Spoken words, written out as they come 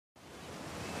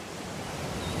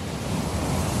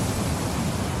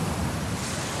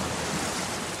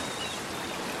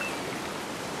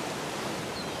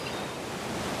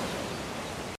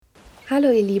Hallo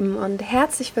ihr Lieben und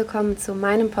herzlich willkommen zu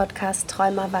meinem Podcast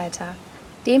Träumer weiter,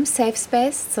 dem Safe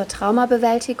Space zur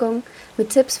Traumabewältigung mit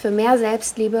Tipps für mehr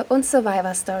Selbstliebe und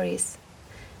Survivor Stories.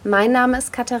 Mein Name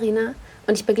ist Katharina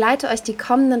und ich begleite euch die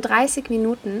kommenden 30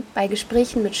 Minuten bei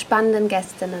Gesprächen mit spannenden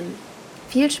Gästinnen.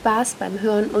 Viel Spaß beim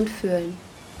Hören und Fühlen.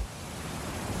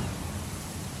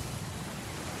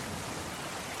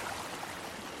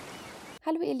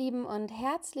 Hallo ihr Lieben und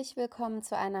herzlich willkommen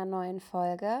zu einer neuen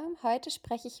Folge. Heute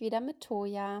spreche ich wieder mit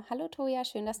Toja. Hallo Toja,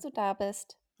 schön, dass du da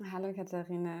bist. Hallo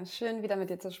Katharina, schön wieder mit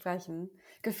dir zu sprechen.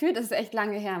 Gefühlt ist es echt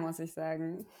lange her, muss ich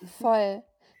sagen. Voll.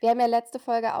 Wir haben ja letzte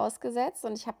Folge ausgesetzt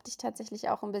und ich habe dich tatsächlich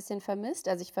auch ein bisschen vermisst.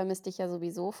 Also, ich vermisse dich ja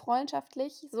sowieso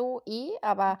freundschaftlich so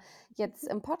aber jetzt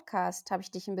im Podcast habe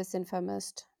ich dich ein bisschen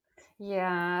vermisst.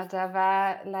 Ja, da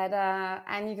war leider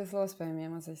einiges los bei mir,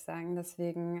 muss ich sagen.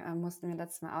 Deswegen mussten wir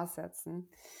letztes Mal aussetzen.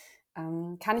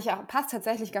 Passt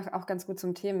tatsächlich auch ganz gut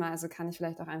zum Thema, also kann ich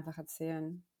vielleicht auch einfach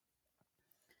erzählen.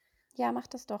 Ja, mach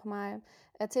das doch mal.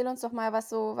 Erzähl uns doch mal, was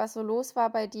so los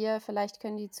war bei dir. Vielleicht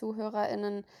können die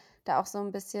ZuhörerInnen da auch so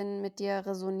ein bisschen mit dir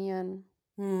resonieren.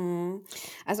 Hm.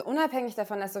 Also unabhängig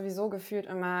davon, dass sowieso gefühlt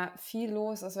immer viel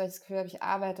los ist, weil ich das Gefühl habe, ich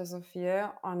arbeite so viel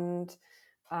und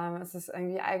es ist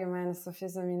irgendwie allgemein, es ist so viel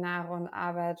Seminare und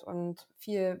Arbeit und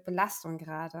viel Belastung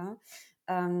gerade,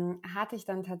 hatte ich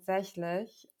dann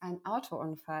tatsächlich einen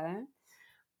Autounfall.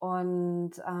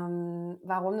 Und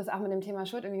warum das auch mit dem Thema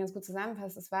Schuld irgendwie ganz gut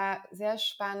zusammenpasst, es war sehr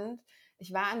spannend.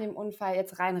 Ich war an dem Unfall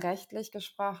jetzt rein rechtlich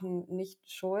gesprochen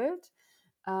nicht schuld,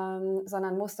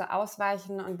 sondern musste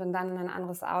ausweichen und bin dann in ein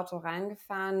anderes Auto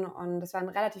reingefahren. Und das war ein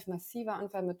relativ massiver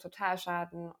Unfall mit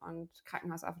Totalschaden und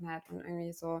Krankenhausaufenthalt und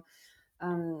irgendwie so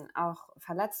auch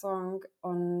Verletzung.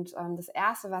 Und das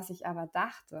Erste, was ich aber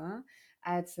dachte,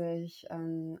 als ich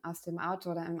aus dem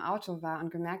Auto oder im Auto war und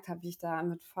gemerkt habe, wie ich da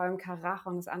mit vollem Karacho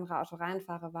in das andere Auto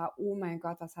reinfahre, war, oh mein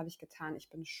Gott, was habe ich getan?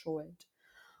 Ich bin schuld.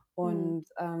 Mhm.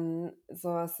 Und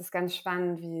so, es ist ganz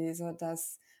spannend, wie so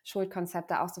das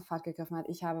Schuldkonzept da auch sofort gegriffen hat.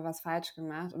 Ich habe was falsch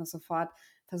gemacht und es sofort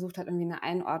versucht hat, irgendwie eine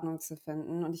Einordnung zu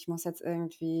finden. Und ich muss jetzt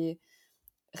irgendwie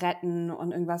retten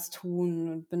und irgendwas tun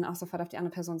und bin auch sofort auf die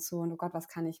andere Person zu und oh Gott, was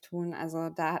kann ich tun? Also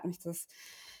da hat mich das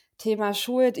Thema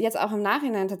Schuld jetzt auch im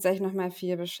Nachhinein tatsächlich nochmal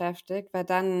viel beschäftigt, weil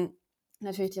dann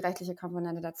natürlich die rechtliche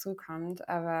Komponente dazukommt.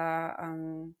 Aber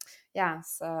ja,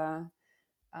 es war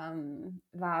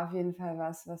auf jeden Fall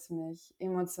was mich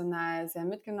emotional sehr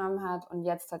mitgenommen hat und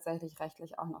jetzt tatsächlich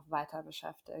rechtlich auch noch weiter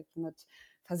beschäftigt mit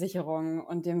Versicherungen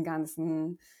und dem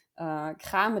ganzen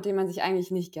Kram, mit dem man sich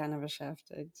eigentlich nicht gerne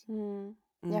beschäftigt. Mhm.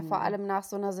 Ja, vor Mhm. allem nach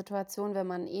so einer Situation, wenn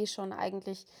man schon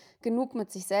eigentlich genug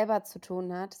mit sich selber zu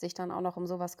tun hat, sich dann auch noch um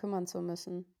sowas kümmern zu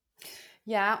müssen.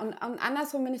 Ja, und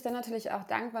andersrum bin ich dann natürlich auch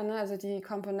dankbar, ne? Also die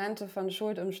Komponente von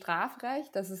Schuld und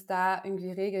Strafrecht, dass es da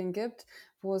irgendwie Regeln gibt,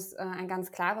 wo es ein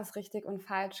ganz klares Richtig und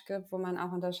Falsch gibt, wo man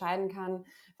auch unterscheiden kann,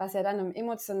 was ja dann im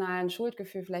emotionalen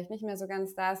Schuldgefühl vielleicht nicht mehr so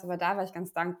ganz da ist, aber da war ich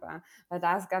ganz dankbar, weil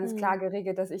da ist ganz klar Mhm.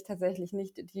 geregelt, dass ich tatsächlich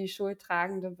nicht die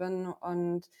Schuldtragende bin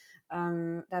und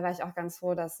da war ich auch ganz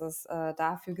froh, dass es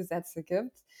dafür Gesetze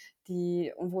gibt,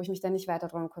 und wo ich mich dann nicht weiter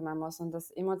drum kümmern muss. Und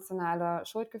das emotionale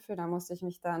Schuldgefühl, da muss ich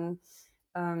mich dann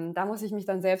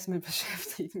selbst mit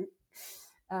beschäftigen.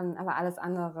 Aber alles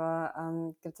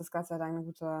andere gibt es Gott sei Dank eine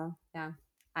gute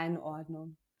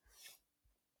Einordnung.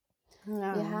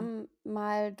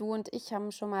 Ja. Du und ich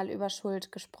haben schon mal über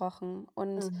Schuld gesprochen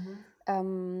und,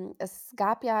 Mhm. es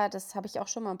gab ja, das habe ich auch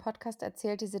schon mal im Podcast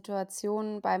erzählt, die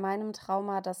Situation bei meinem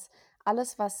Trauma, dass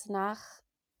alles, was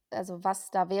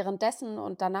da währenddessen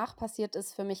und danach passiert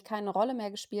ist, für mich keine Rolle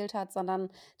mehr gespielt hat, sondern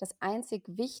das einzig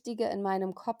Wichtige in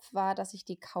meinem Kopf war, dass ich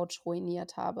die Couch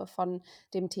ruiniert habe von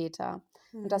dem Täter.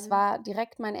 Und das Mhm. war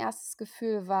direkt mein erstes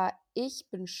Gefühl war: „Ich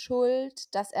bin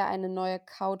schuld, dass er eine neue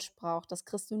Couch braucht. Das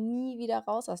kriegst du nie wieder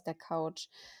raus aus der Couch.“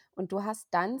 Und du hast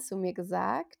dann zu mir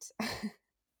gesagt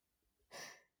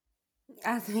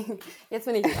Also, jetzt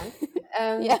bin ich dran.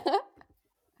 Ähm, ja,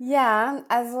 Ja,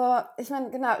 also ich meine,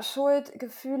 genau,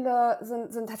 Schuldgefühle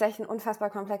sind tatsächlich ein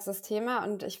unfassbar komplexes Thema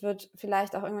und ich würde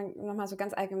vielleicht auch irgendwann noch mal so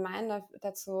ganz allgemein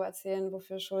dazu erzählen,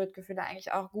 wofür Schuldgefühle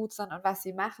eigentlich auch gut sind und was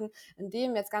sie machen. In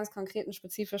dem jetzt ganz konkreten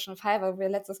spezifischen Fall, weil wir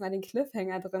letztes Mal den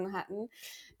Cliffhanger drin hatten,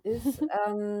 ist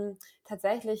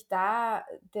tatsächlich da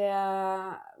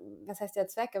was heißt der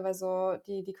Zweck, aber so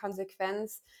die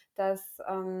Konsequenz, dass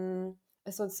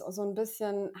es uns so ein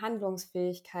bisschen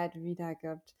Handlungsfähigkeit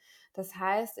wiedergibt. Das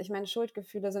heißt, ich meine,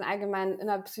 Schuldgefühle sind allgemein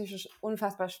innerpsychisch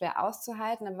unfassbar schwer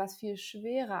auszuhalten, aber was viel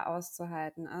schwerer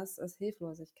auszuhalten ist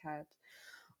Hilflosigkeit.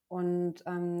 Und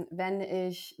wenn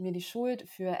ich mir die Schuld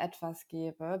für etwas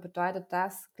gebe, bedeutet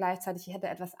das gleichzeitig, ich hätte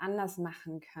etwas anders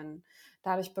machen können.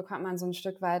 Dadurch bekommt man so ein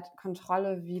Stück weit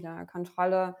Kontrolle wieder.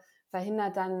 Kontrolle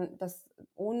verhindert dann das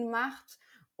Ohnmacht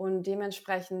und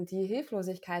dementsprechend die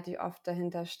Hilflosigkeit, die oft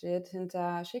dahinter steht,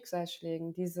 hinter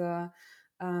Schicksalsschlägen,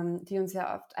 die uns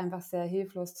ja oft einfach sehr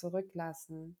hilflos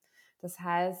zurücklassen. Das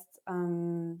heißt,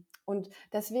 und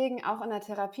deswegen auch in der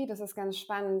Therapie, das ist ganz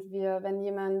spannend, wenn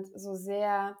jemand so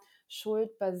sehr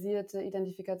schuldbasierte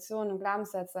Identifikationen und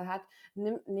Glaubenssätze hat,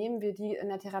 nehmen wir die in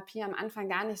der Therapie am Anfang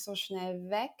gar nicht so schnell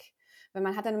weg. Weil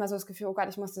man hat dann immer so das Gefühl, oh Gott,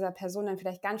 ich muss dieser Person dann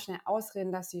vielleicht ganz schnell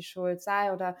ausreden, dass sie schuld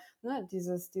sei oder ne,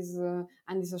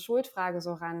 an diese Schuldfrage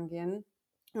so rangehen.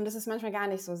 Und das ist manchmal gar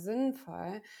nicht so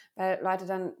sinnvoll, weil Leute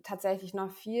dann tatsächlich noch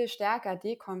viel stärker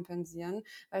dekompensieren,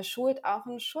 weil Schuld auch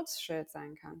ein Schutzschild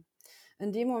sein kann.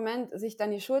 In dem Moment sich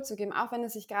dann die Schuld zu geben, auch wenn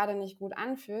es sich gerade nicht gut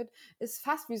anfühlt, ist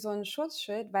fast wie so ein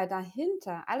Schutzschild, weil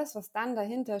dahinter, alles, was dann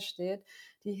dahinter steht,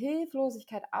 die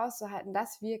Hilflosigkeit auszuhalten,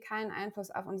 dass wir keinen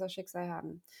Einfluss auf unser Schicksal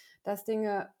haben. Dass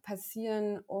Dinge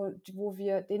passieren,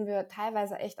 denen wir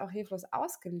teilweise echt auch hilflos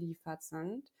ausgeliefert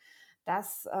sind,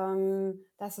 das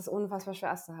ist unfassbar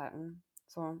schwer auszuhalten.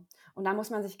 So. Und da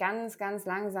muss man sich ganz, ganz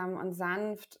langsam und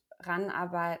sanft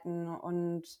ranarbeiten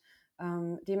und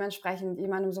dementsprechend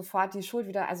jemandem sofort die Schuld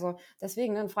wieder, also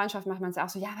deswegen, ne, in Freundschaft macht man es auch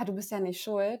so, ja, aber du bist ja nicht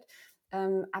schuld.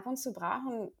 Ab und zu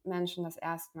brauchen Menschen das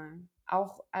erstmal,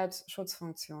 auch als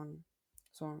Schutzfunktion.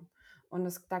 So.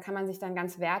 Und da kann man sich dann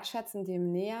ganz wertschätzend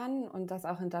dem nähern und das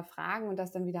auch hinterfragen und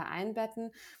das dann wieder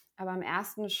einbetten. Aber im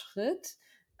ersten Schritt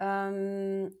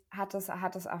hat es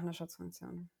auch eine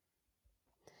Schutzfunktion.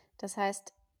 Das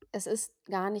heißt, es ist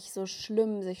gar nicht so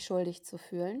schlimm, sich schuldig zu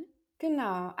fühlen?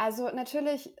 Genau, also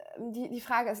natürlich, die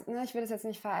Frage ist, ne, ich will das jetzt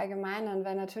nicht verallgemeinern,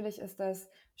 weil natürlich ist das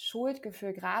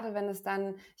Schuldgefühl, gerade wenn es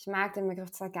dann, ich mag den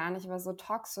Begriff zwar gar nicht, aber so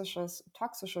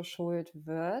toxische Schuld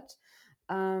wird,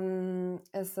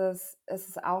 ist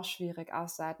es auch schwierig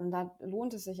auszuhalten. Und da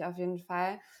lohnt es sich auf jeden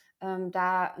Fall,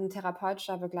 da in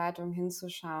therapeutischer Begleitung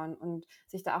hinzuschauen und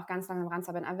sich da auch ganz langsam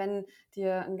ranzuarbeiten. Aber wenn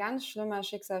dir ein ganz schlimmer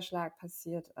Schicksalsschlag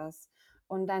passiert ist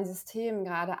und dein System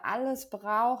gerade alles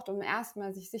braucht, um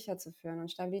erstmal sich sicher zu fühlen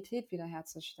und Stabilität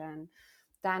wiederherzustellen,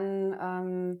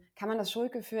 dann kann man das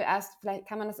Schuldgefühl vielleicht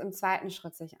kann man das im zweiten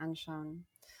Schritt sich anschauen.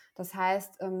 Das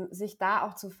heißt, sich da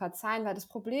auch zu verzeihen, weil das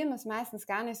Problem ist meistens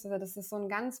gar nicht so, das ist so ein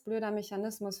ganz blöder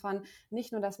Mechanismus von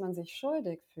nicht nur, dass man sich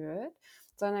schuldig fühlt,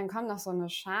 sondern kommt noch so eine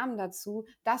Scham dazu,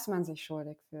 dass man sich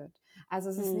schuldig fühlt. Also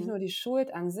es ist nicht nur die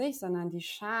Schuld an sich, sondern die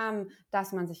Scham,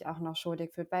 dass man sich auch noch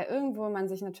schuldig fühlt. Weil irgendwo man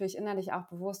sich natürlich innerlich auch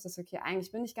bewusst ist, okay,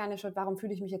 eigentlich bin ich gar nicht schuld, warum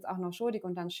fühle ich mich jetzt auch noch schuldig?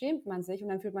 Und dann schämt man sich und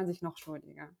dann fühlt man sich noch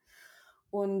schuldiger.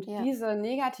 Und Ja. diese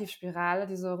Negativspirale,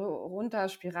 diese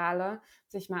Runterspirale,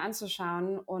 sich mal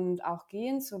anzuschauen und auch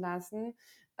gehen zu lassen,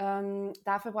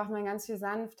 dafür braucht man ganz viel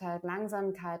Sanftheit,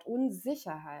 Langsamkeit und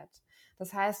Sicherheit.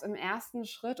 Das heißt, im ersten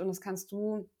Schritt, und das kannst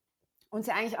du uns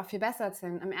ja eigentlich auch viel besser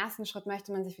erzählen, im ersten Schritt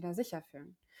möchte man sich wieder sicher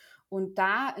fühlen. Und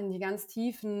da in die ganz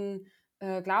tiefen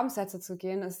Glaubenssätze zu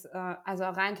gehen, ist, also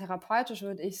rein therapeutisch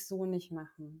würde ich so nicht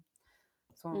machen.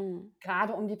 So. Mhm.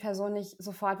 Gerade um die Person nicht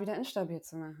sofort wieder instabil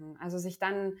zu machen. Also sich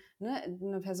dann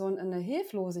eine Person in eine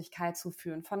Hilflosigkeit zu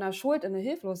führen, von der Schuld in eine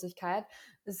Hilflosigkeit,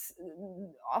 ist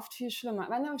oft viel schlimmer.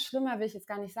 Aber noch schlimmer will ich jetzt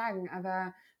gar nicht sagen,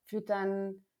 aber führt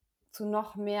dann zu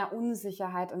noch mehr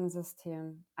Unsicherheit im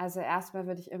System. Also erstmal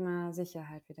würde ich immer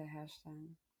Sicherheit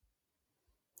wiederherstellen.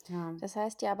 Ja. Das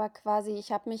heißt ja aber quasi,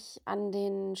 ich habe mich an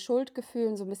den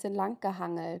Schuldgefühlen so ein bisschen lang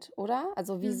gehangelt, oder?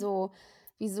 Also Mhm.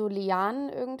 wie so Lianen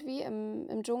irgendwie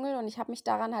im Dschungel und ich habe mich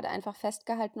daran halt einfach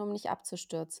festgehalten, um nicht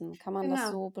abzustürzen. Kann man das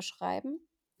Genau. so beschreiben?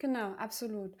 Genau,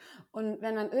 absolut. Und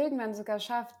wenn man irgendwann sogar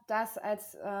schafft, das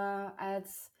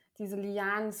als diese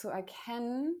Lianen zu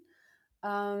erkennen,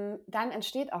 dann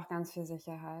entsteht auch ganz viel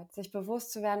Sicherheit. Sich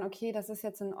bewusst zu werden, okay, das ist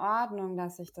jetzt in Ordnung,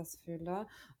 dass ich das fühle.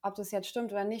 Ob das jetzt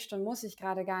stimmt oder nicht stimmt, muss ich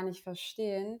gerade gar nicht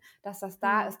verstehen. Dass das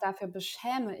da Mhm. ist, dafür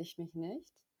beschäme ich mich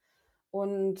nicht.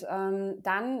 Und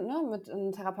dann mit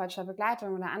therapeutischer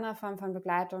Begleitung oder anderer Form von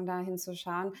Begleitung da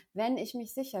hinzuschauen, wenn ich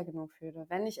mich sicher genug fühle,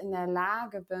 wenn ich in der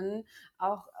Lage bin,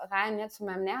 auch rein jetzt von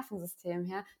meinem Nervensystem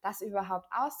her, das überhaupt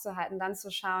auszuhalten, dann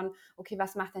zu schauen, okay,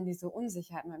 was macht denn diese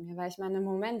Unsicherheit mit mir? Weil ich meine, im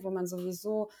Moment, wo man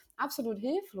sowieso absolut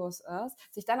hilflos ist,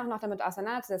 sich dann auch noch damit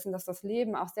auseinanderzusetzen, dass das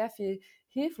Leben auch sehr viel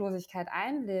Hilflosigkeit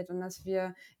einlädt und dass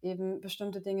wir eben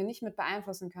bestimmte Dinge nicht mit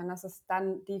beeinflussen können, das ist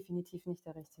dann definitiv nicht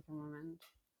der richtige Moment.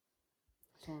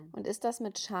 So. Und ist das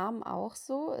mit Scham auch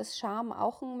so? Ist Scham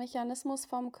auch ein Mechanismus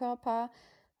vom Körper,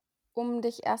 um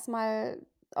dich erstmal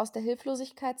aus der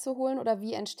Hilflosigkeit zu holen oder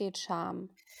wie entsteht Scham?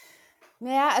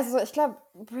 Naja, also ich glaube,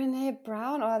 Brené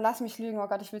Brown, oder lass mich lügen, oh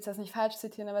Gott, ich will es jetzt nicht falsch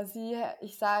zitieren, aber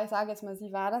ich sage jetzt mal,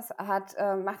 sie war das,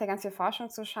 macht ja ganz viel Forschung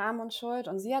zu Scham und Schuld,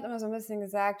 und sie hat immer so ein bisschen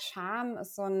gesagt, Scham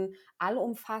ist so ein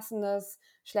allumfassendes,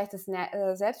 schlechtes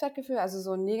Selbstwertgefühl, also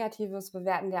so ein negatives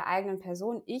Bewerten der eigenen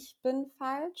Person, ich bin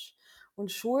falsch,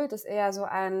 und Schuld ist eher so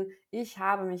ein, ich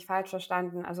habe mich falsch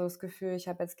verstanden, also das Gefühl, ich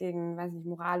habe jetzt gegen, weiß nicht,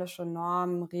 moralische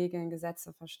Normen, Regeln,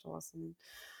 Gesetze verstoßen.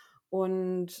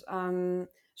 Und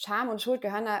Scham und Schuld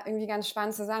gehören da irgendwie ganz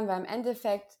spannend zusammen, weil im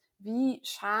Endeffekt, wie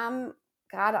Scham,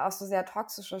 gerade auch so sehr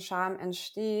toxische Scham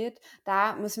entsteht,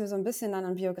 da müssen wir so ein bisschen dann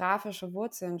in biografische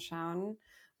Wurzeln schauen.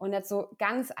 Und jetzt so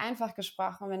ganz einfach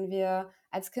gesprochen, wenn wir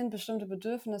als Kind bestimmte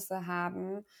Bedürfnisse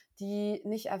haben, die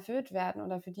nicht erfüllt werden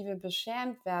oder für die wir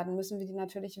beschämt werden, müssen wir die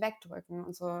natürlich wegdrücken.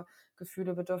 Unsere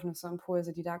Gefühle, Bedürfnisse,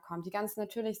 Impulse, die da kommen, die ganz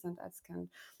natürlich sind als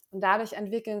Kind. Und dadurch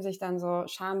entwickeln sich dann so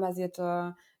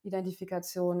schambasierte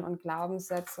Identifikationen und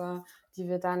Glaubenssätze, die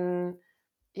wir dann,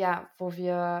 ja,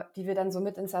 die wir dann so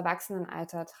mit ins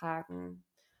Erwachsenenalter tragen.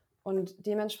 Und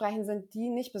dementsprechend sind die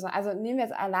nicht besonders, also nehmen wir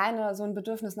jetzt alleine so ein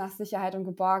Bedürfnis nach Sicherheit und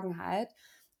Geborgenheit,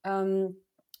 ähm,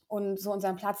 und so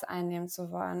unseren Platz einnehmen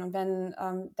zu wollen. Und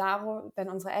wenn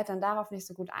unsere Eltern darauf nicht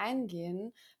so gut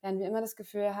eingehen, werden wir immer das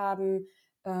Gefühl haben,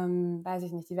 weiß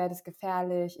ich nicht, die Welt ist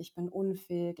gefährlich, ich bin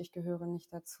unfähig, ich gehöre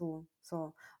nicht dazu.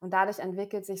 So. Und dadurch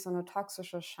entwickelt sich so eine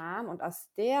toxische Scham, und aus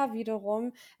der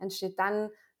wiederum entsteht dann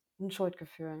ein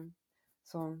Schuldgefühl.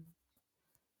 So.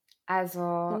 Also,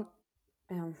 Und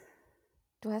ja.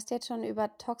 du hast jetzt schon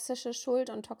über toxische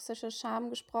Schuld und toxische Scham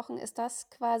gesprochen. Ist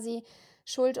das quasi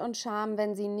Schuld und Scham,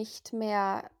 wenn sie nicht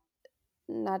mehr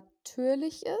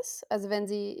natürlich ist? Also, wenn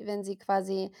sie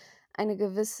quasi eine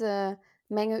gewisse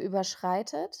Menge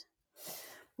überschreitet?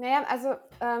 Naja, also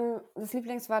das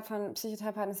Lieblingswort von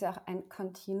Psychotherapeuten ist ja auch ein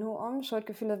Kontinuum.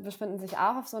 Schuldgefühle befinden sich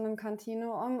auch auf so einem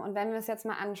Kontinuum. Und wenn wir es jetzt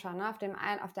mal anschauen, ne, auf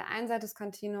der einen Seite des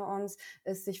Kontinuums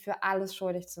ist, sich für alles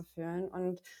schuldig zu fühlen.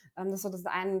 Und das ist so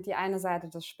die eine Seite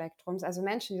des Spektrums. Also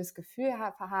Menschen, die das Gefühl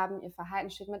haben, ihr Verhalten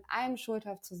steht mit allem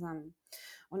schuldhaft zusammen.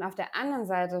 Und auf der anderen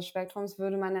Seite des Spektrums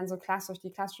würde man dann so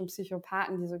die klassischen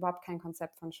Psychopathen, die so überhaupt kein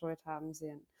Konzept von Schuld haben,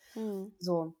 sehen. Mhm.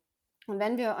 So. Und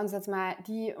wenn wir uns jetzt mal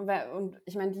und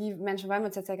ich meine, die Menschen wollen wir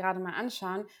uns jetzt ja gerade mal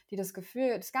anschauen, die das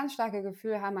ganz starke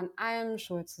Gefühl haben, an allem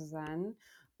schuld zu sein.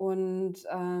 Und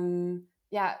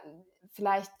ja,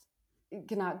 vielleicht,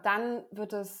 genau, dann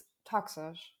wird es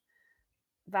toxisch.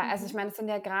 Weil, also ich Mhm. meine, es sind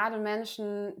ja gerade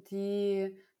Menschen,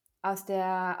 die aus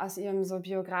ihrem so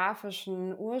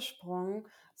biografischen Ursprung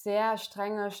sehr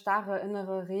strenge, starre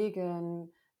innere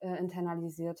Regeln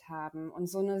internalisiert haben und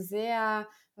so eine sehr,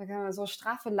 so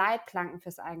straffe Leitplanken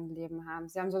fürs eigene Leben haben.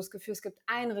 Sie haben so das Gefühl, es gibt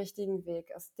einen richtigen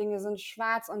Weg. Dinge sind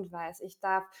schwarz und weiß. Ich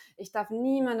darf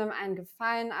niemandem einen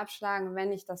Gefallen abschlagen.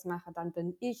 Wenn ich das mache, dann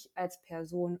bin ich als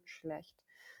Person schlecht.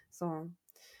 So.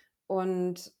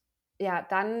 Und ja,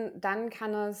 dann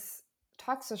kann es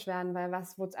toxisch werden, weil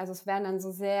also es werden dann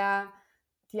so sehr,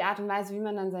 die Art und Weise, wie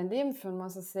man dann sein Leben führen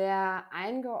muss, ist sehr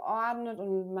eingeordnet,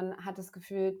 und man hat das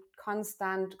Gefühl,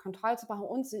 konstant Kontrolle zu brauchen,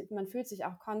 und man fühlt sich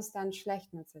auch konstant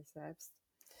schlecht mit sich selbst.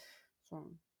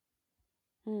 So.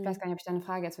 Ich weiß Mhm. gar nicht, ob ich deine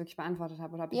Frage jetzt wirklich beantwortet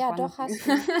habe oder ob ich Ja, woanders doch, bin. hast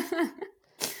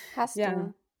du. Hast Ja.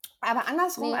 du. Aber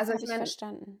andersrum, Ne, also habe ich ich meine,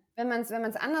 verstanden. wenn man's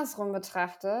andersrum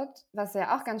betrachtet, was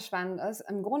ja auch ganz spannend ist,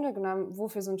 im Grunde genommen,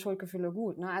 wofür sind Schuldgefühle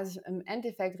gut, ne? Also im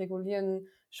Endeffekt regulieren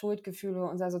Schuldgefühle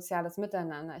unser soziales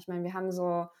Miteinander. Ich meine, wir haben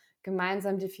so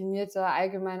gemeinsam definierte,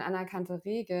 allgemein anerkannte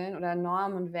Regeln oder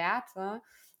Normen und Werte,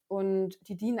 und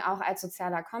die dienen auch als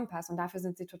sozialer Kompass, und dafür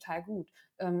sind sie total gut.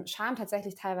 Scham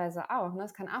tatsächlich teilweise auch, ne?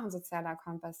 Es kann auch ein sozialer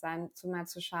Kompass sein, mal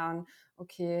zu schauen,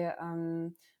 okay,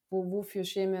 wofür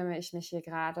schäme ich mich hier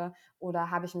gerade, oder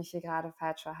habe ich mich hier gerade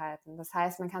falsch verhalten? Das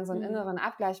heißt, man kann so einen Mhm. inneren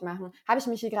Abgleich machen. Habe ich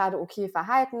mich hier gerade okay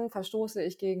verhalten? Verstoße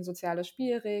ich gegen soziale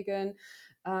Spielregeln?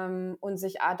 Und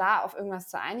sich da auf irgendwas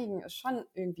zu einigen, ist schon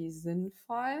irgendwie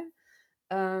sinnvoll.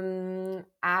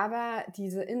 Aber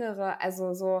diese innere,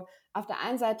 also so, auf der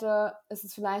einen Seite ist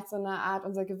es vielleicht so eine Art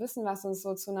unser Gewissen, was uns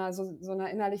so zu so einer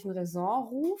innerlichen Raison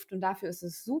ruft, und dafür ist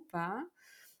es super.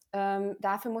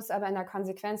 Dafür muss aber in der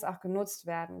Konsequenz auch genutzt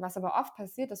werden. Was aber oft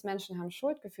passiert, ist, Menschen haben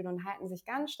Schuldgefühle und halten sich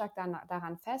ganz stark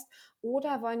daran fest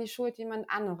oder wollen die Schuld jemand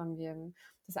anderem geben.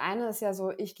 Das eine ist ja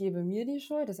so, ich gebe mir die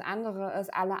Schuld, das andere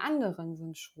ist, alle anderen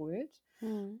sind schuld.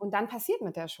 Mhm. Und dann passiert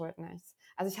mit der Schuld nichts.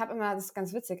 Also ich habe immer, das ist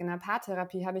ganz witzig, in der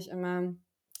Paartherapie habe ich immer,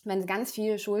 wenn ganz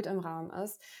viel Schuld im Raum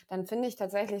ist, dann finde ich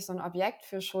tatsächlich so ein Objekt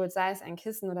für Schuld, sei es ein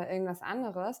Kissen oder irgendwas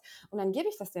anderes, und dann gebe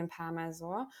ich das dem Paar mal so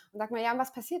und sage mir, ja, und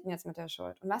was passiert denn jetzt mit der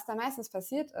Schuld? Und was da meistens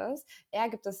passiert ist, er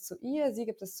gibt es zu ihr, sie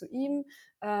gibt es zu ihm,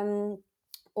 ähm,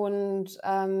 Und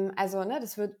also, ne,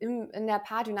 das wird in der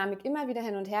Paardynamik immer wieder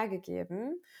hin und her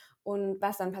gegeben. Und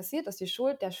was dann passiert ist, der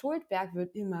Schuldberg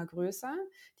wird immer größer,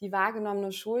 die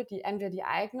wahrgenommene Schuld, die entweder die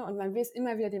eigene, und man will es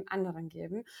immer wieder dem anderen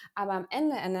geben. Aber am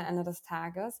Ende des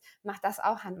Tages macht das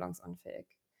auch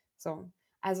handlungsunfähig. So.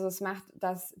 Also es macht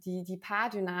die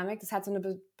Paardynamik, das hat so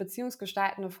eine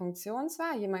beziehungsgestaltende Funktion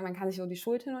zwar, man kann sich so die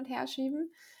Schuld hin und her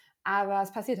schieben, aber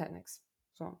es passiert halt nichts.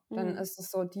 So, dann ist es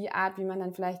so die Art, wie man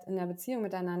dann vielleicht in der Beziehung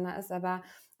miteinander ist, aber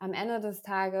am Ende des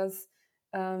Tages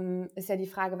ist ja die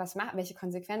Frage, welche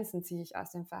Konsequenzen ziehe ich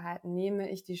aus dem Verhalten? Nehme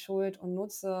ich die Schuld und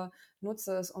nutze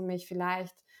es, um mich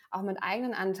vielleicht auch mit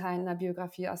eigenen Anteilen in der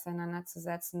Biografie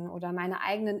auseinanderzusetzen oder meine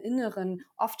eigenen inneren,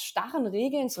 oft starren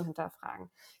Regeln zu hinterfragen.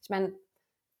 Ich meine,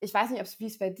 ich weiß nicht, wie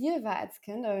es bei dir war als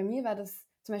Kind, aber bei mir war das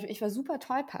zum Beispiel, ich war super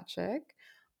tollpatschig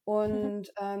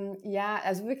und ja,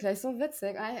 also wirklich so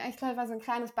witzig. Ich glaube, ich war so ein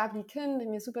kleines bubbly Kind,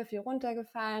 mir ist super viel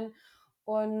runtergefallen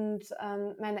und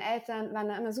meine Eltern waren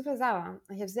da immer super sauer.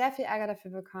 Ich habe sehr viel Ärger dafür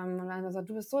bekommen und waren immer so,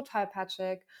 du bist so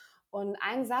tollpatschig. Und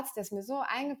ein Satz, der ist mir so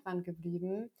eingebrannt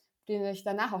geblieben, den ich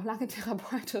danach auch lange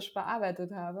therapeutisch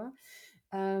bearbeitet habe,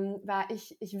 war,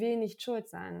 ich will nicht schuld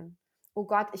sein. Oh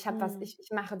Gott, ich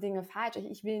mache Dinge falsch,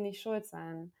 ich will nicht schuld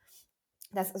sein.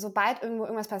 Sobald irgendwo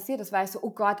irgendwas passiert ist, war ich so,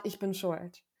 oh Gott, ich bin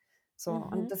schuld. So,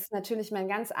 und das ist natürlich mein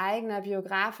ganz eigener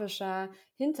biografischer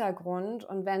Hintergrund.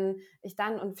 Und wenn ich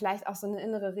dann, und vielleicht auch so eine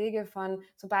innere Regel von,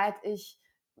 sobald ich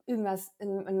irgendwas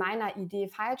in meiner Idee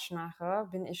falsch mache,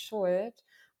 bin ich schuld.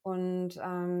 Und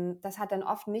das hat dann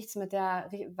oft nichts mit der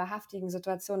wahrhaftigen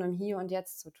Situation im Hier und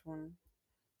Jetzt zu tun.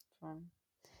 So.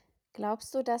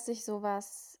 Glaubst du, dass sich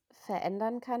sowas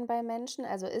verändern kann bei Menschen?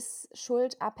 Also ist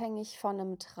Schuld abhängig von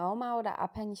einem Trauma oder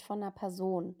abhängig von einer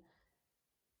Person?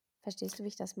 Verstehst du, wie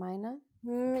ich das meine?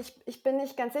 Ich bin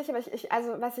nicht ganz sicher, aber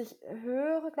also was ich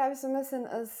höre, glaube ich, so ein bisschen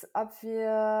ist, ob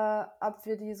wir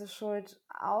diese Schuld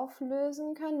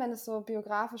auflösen können, wenn es so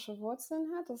biografische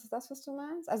Wurzeln hat. Das ist das, was du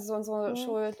meinst? Also so unsere Hm.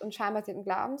 Schuld- und schambasierten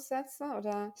Glaubenssätze,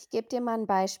 oder? Ich gebe dir mal ein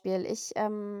Beispiel.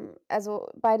 Also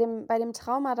bei dem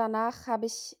Trauma danach habe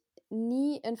ich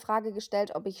nie in Frage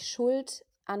gestellt, ob ich schuld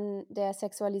an der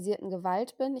sexualisierten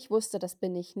Gewalt bin. Ich wusste, das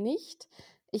bin ich nicht.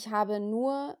 Ich habe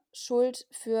nur Schuld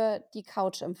für die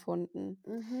Couch empfunden.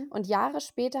 Mhm. Und Jahre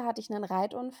später hatte ich einen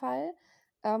Reitunfall,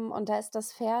 und da ist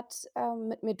das Pferd,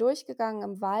 mit mir durchgegangen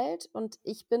im Wald und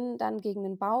ich bin dann gegen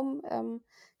den Baum,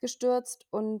 gestürzt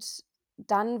und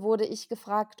dann wurde ich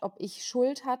gefragt, ob ich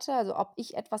Schuld hatte, also ob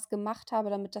ich etwas gemacht habe,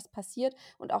 damit das passiert.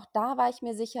 Und auch da war ich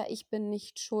mir sicher, ich bin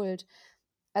nicht schuld.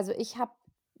 Also ich habe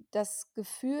das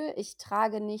Gefühl, ich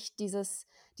trage nicht dieses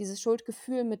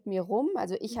Schuldgefühl mit mir rum.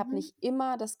 Also ich habe Mhm. nicht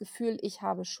immer das Gefühl, ich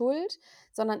habe Schuld,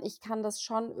 sondern ich kann das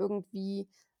schon irgendwie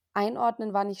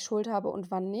einordnen, wann ich Schuld habe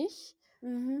und wann nicht.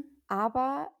 Mhm.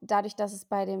 Aber dadurch, dass es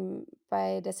bei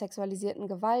der sexualisierten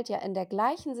Gewalt ja in der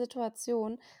gleichen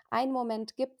Situation einen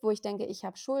Moment gibt, wo ich denke, ich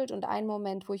habe Schuld und einen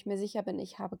Moment, wo ich mir sicher bin,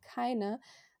 ich habe keine,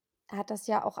 hat das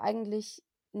ja auch eigentlich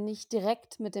nicht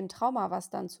direkt mit dem Trauma was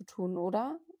dann zu tun,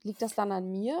 oder? Liegt das dann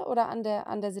an mir oder an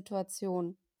der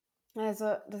Situation? Also,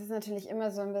 das ist natürlich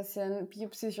immer so ein bisschen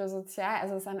biopsychosozial.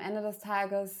 Also, es am Ende des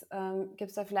Tages,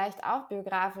 gibt's da vielleicht auch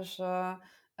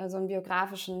so einen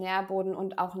biografischen Nährboden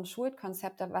und auch ein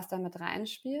Schuldkonzept, was da mit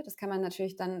reinspielt. Das kann man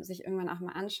natürlich dann sich irgendwann auch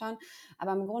mal anschauen.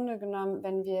 Aber im Grunde genommen,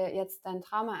 wenn wir jetzt dein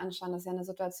Trauma anschauen, das ist ja eine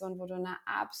Situation, wo du in 'ner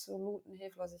absoluten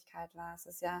Hilflosigkeit warst.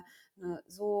 Das ist ja eine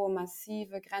so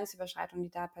massive Grenzüberschreitung, die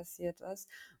da passiert ist,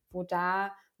 wo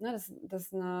da, ne, das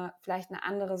ist vielleicht eine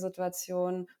andere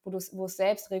Situation, wo es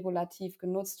selbstregulativ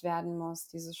genutzt werden muss,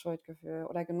 dieses Schuldgefühl,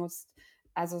 oder genutzt,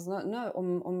 also ne,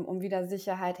 um wieder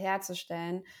Sicherheit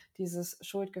herzustellen, dieses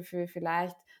Schuldgefühl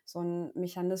vielleicht so ein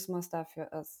Mechanismus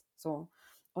dafür ist. So.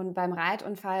 Und beim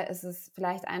Reitunfall ist es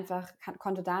vielleicht einfach,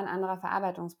 konnte da ein anderer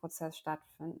Verarbeitungsprozess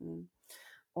stattfinden.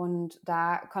 Und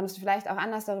da konntest du vielleicht auch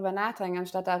anders darüber nachdenken,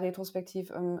 anstatt da retrospektiv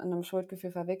in einem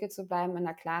Schuldgefühl verwickelt zu bleiben, in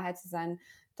der Klarheit zu sein,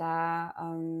 da,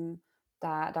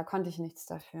 da konnte ich nichts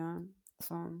dafür.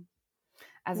 So.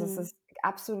 Also es Mhm. ist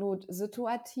absolut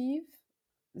situativ,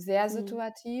 sehr Mhm.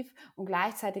 situativ, und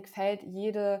gleichzeitig fällt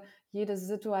jeder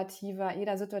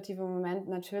situative Moment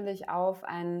natürlich auf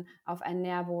einen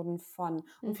Nährboden von.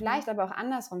 Und Mhm. vielleicht aber auch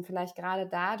andersrum, vielleicht gerade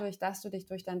dadurch, dass du dich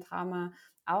durch dein Trauma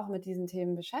auch mit diesen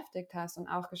Themen beschäftigt hast und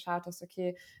auch geschaut hast,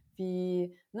 okay,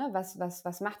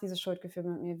 was macht dieses Schuldgefühl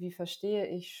mit mir? Wie verstehe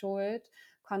ich Schuld?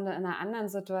 Konnte in einer anderen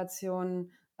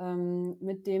Situation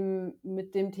mit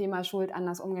dem Thema Schuld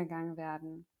anders umgegangen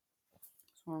werden.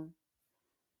 So,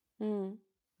 Mhm.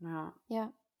 ja,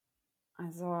 Ja.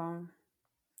 also,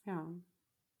 ja.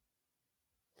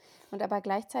 Und aber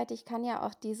gleichzeitig kann ja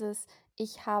auch dieses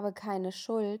 „Ich habe keine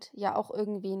Schuld" ja auch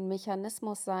irgendwie 'n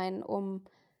Mechanismus sein, um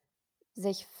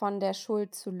sich von der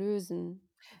Schuld zu lösen.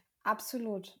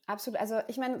 Absolut, absolut. Also,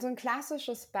 ich meine, so ein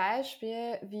klassisches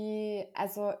Beispiel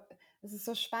also, es ist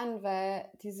so spannend,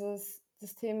 weil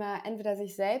das Thema entweder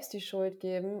sich selbst die Schuld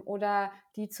geben oder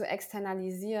die zu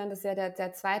externalisieren, das ist ja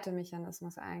der zweite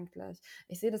Mechanismus eigentlich.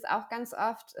 Ich sehe das auch ganz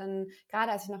oft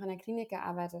grade als ich noch in der Klinik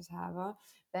gearbeitet habe,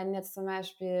 wenn jetzt zum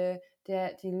Beispiel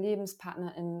die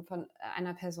Lebenspartnerin von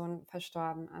einer Person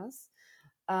verstorben ist,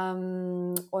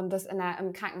 und das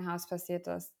im Krankenhaus passiert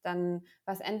ist, dann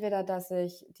war es entweder, dass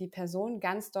sich die Person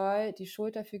ganz doll die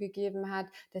Schuld dafür gegeben hat,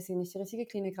 dass sie nicht die richtige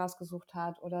Klinik rausgesucht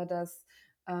hat oder dass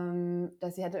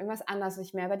sie hätte irgendwas anderes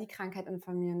sich mehr über die Krankheit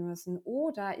informieren müssen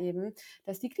oder eben,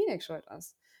 dass die Klinik schuld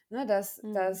ist. Ne,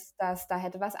 Mhm. dass da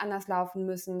hätte was anders laufen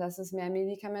müssen, dass es mehr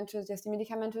medikamentös dass die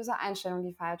medikamentöse Einstellung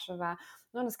die falsche war.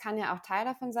 Ne, und das kann ja auch Teil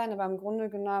davon sein, aber im Grunde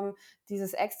genommen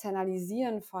dieses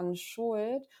Externalisieren von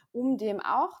Schuld, um dem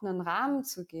auch einen Rahmen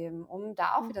zu geben, um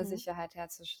da auch wieder Mhm. Sicherheit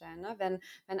herzustellen. Ne?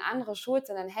 Wenn andere schuld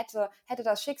sind, dann hätte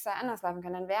das Schicksal anders laufen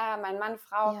können. Dann wäre mein Mann,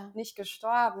 Frau Ja. nicht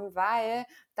gestorben, weil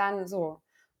dann so.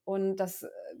 Und das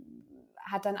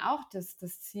hat dann auch das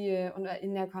Ziel und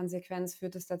in der Konsequenz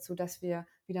führt es dazu, dass wir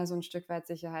wieder so ein Stück weit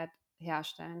Sicherheit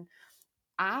herstellen.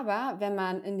 Aber wenn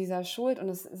man in dieser Schuld, und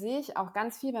das sehe ich auch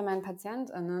ganz viel bei meinen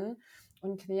PatientInnen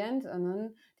und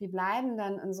KlientInnen, die bleiben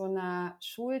dann in so einer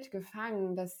Schuld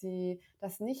gefangen, dass sie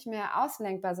das nicht mehr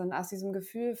auslenkbar sind aus diesem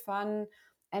Gefühl von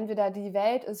entweder die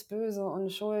Welt ist böse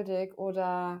und schuldig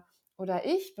oder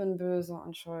ich bin böse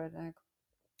und schuldig.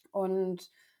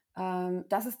 Und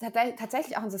das ist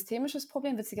tatsächlich auch ein systemisches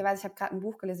Problem. Witzigerweise, ich habe gerade ein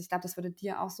Buch gelesen, ich glaube, das würde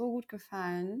dir auch so gut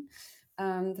gefallen.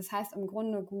 Das heißt im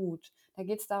Grunde gut. Da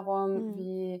geht es darum, Mhm.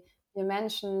 wie wir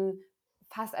Menschen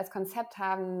fast als Konzept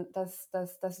haben, dass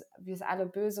wir es alle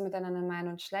böse miteinander meinen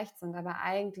und schlecht sind, aber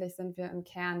eigentlich sind wir im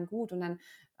Kern gut. Und dann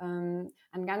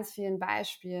an ganz vielen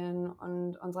Beispielen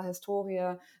und unserer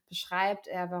Historie beschreibt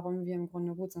er, warum wir im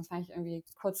Grunde gut sind. Das fand ich irgendwie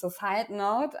kurze Side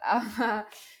Note, aber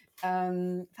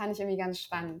fand ich irgendwie ganz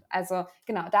spannend. Also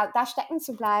genau, da stecken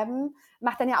zu bleiben,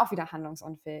 macht dann ja auch wieder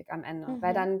handlungsunfähig am Ende,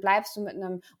 weil Mhm. dann bleibst du mit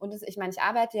einem, und ich meine, ich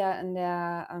arbeite ja in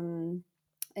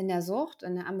der Sucht,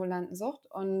 in der ambulanten Sucht,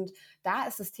 und da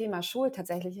ist das Thema Schuld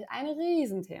tatsächlich ein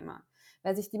Riesenthema,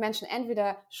 weil sich die Menschen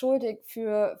entweder schuldig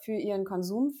für ihren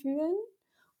Konsum fühlen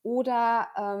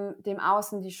oder dem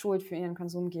Außen die Schuld für ihren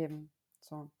Konsum geben.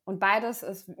 So. Und beides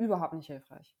ist überhaupt nicht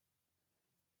hilfreich.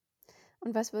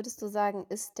 Und was würdest du sagen,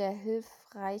 ist der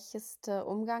hilfreichste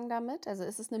Umgang damit? Also,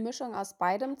 ist es eine Mischung aus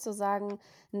beidem, zu sagen,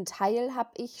 ein Teil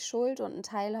habe ich Schuld und ein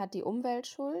Teil hat die Umwelt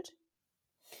Schuld?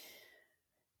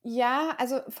 Ja,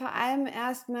 also vor allem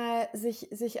erstmal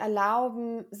sich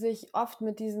erlauben, sich oft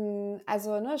mit diesen,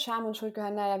 also, ne, Scham und Schuld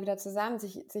gehören da ja wieder zusammen,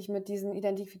 sich mit diesen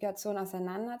Identifikationen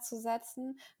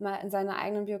auseinanderzusetzen, mal in seine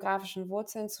eigenen biografischen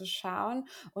Wurzeln zu schauen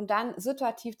und dann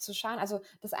situativ zu schauen, also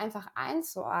das einfach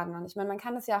einzuordnen. Ich meine, man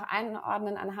kann das ja auch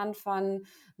einordnen anhand von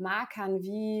Markern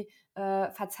wie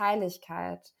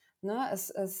Verzeihlichkeit. Ne,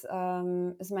 ist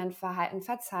mein Verhalten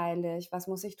verzeihlich? Was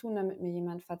muss ich tun, damit mir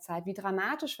jemand verzeiht? Wie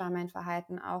dramatisch war mein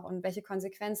Verhalten auch und welche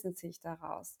Konsequenzen ziehe ich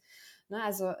daraus? Ne,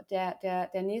 also der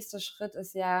nächste Schritt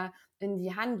ist ja, in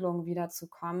die Handlung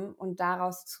wiederzukommen und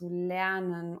daraus zu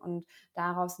lernen und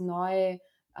daraus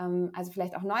also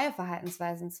vielleicht auch neue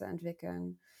Verhaltensweisen zu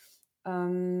entwickeln.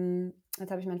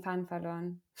 Jetzt habe ich meinen Faden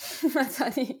verloren. Was war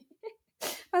die?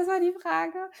 Was war die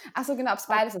Frage? Ach so, genau, ob es Ob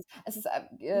beides ist.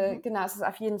 Mhm. Genau, es ist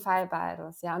auf jeden Fall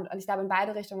beides, ja. Und ich glaube, in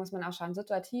beide Richtungen muss man auch schauen,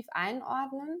 situativ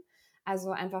einordnen,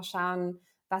 also einfach schauen,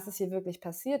 was ist hier wirklich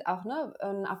passiert, auch, ne,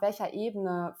 auf welcher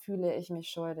Ebene fühle ich mich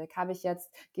schuldig? Habe ich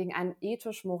jetzt gegen ein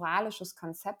ethisch-moralisches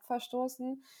Konzept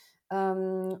verstoßen?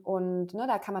 Und ne,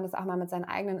 da kann man das auch mal mit seinen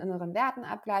eigenen inneren Werten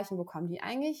abgleichen. Wo kommen die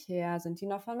eigentlich her? Sind die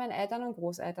noch von meinen Eltern und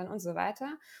Großeltern und so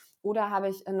weiter? Oder habe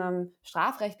ich in einem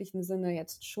strafrechtlichen Sinne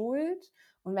jetzt Schuld?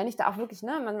 Und wenn ich da auch wirklich,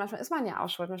 ne, manchmal ist man ja auch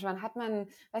schuld. Manchmal hat man,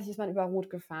 weiß ich, ist man über Rot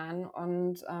gefahren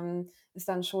und ist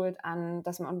dann schuld an,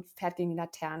 dass man fährt gegen die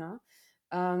Laterne.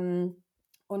 Ähm,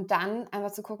 und dann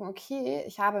einfach zu gucken, okay,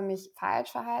 ich habe mich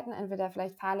falsch verhalten, entweder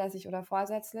vielleicht fahrlässig oder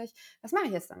vorsätzlich. Was mache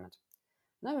ich jetzt damit?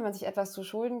 Ne, wenn man sich etwas zu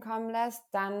Schulden kommen lässt,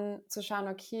 dann zu schauen,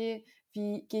 okay,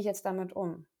 wie gehe ich jetzt damit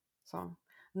um? So.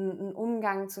 Einen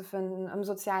Umgang zu finden im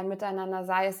sozialen Miteinander,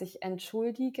 sei es sich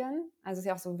entschuldigen, also ist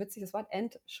ja auch so ein witziges Wort,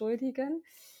 entschuldigen,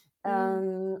 Mhm.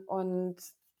 und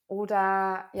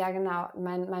oder ja genau,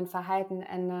 mein Verhalten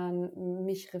ändern,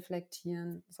 mich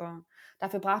reflektieren. So.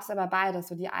 Dafür braucht es aber beides,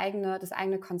 so das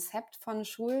eigene Konzept von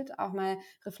Schuld auch mal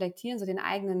reflektieren, so den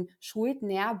eigenen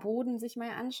Schuldnährboden sich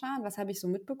mal anschauen. Was habe ich so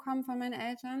mitbekommen von meinen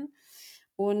Eltern?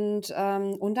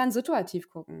 und dann situativ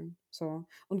gucken. So.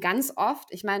 Und ganz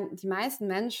oft, ich meine, die meisten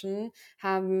Menschen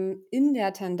haben in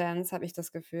der Tendenz, habe ich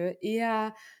das Gefühl,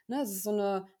 eher, ne, es ist so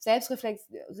eine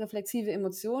selbstreflexive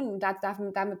Emotion und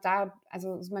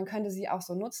also man könnte sie auch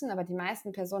so nutzen, aber die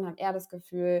meisten Personen haben eher das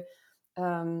Gefühl,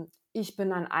 ich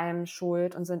bin an allem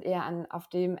schuld und sind eher auf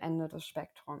dem Ende des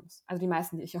Spektrums. Also die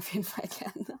meisten, die ich auf jeden Fall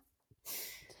kenne.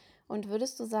 Und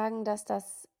würdest du sagen, dass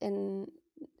das in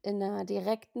 'ner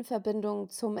direkten Verbindung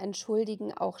zum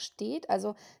Entschuldigen auch steht?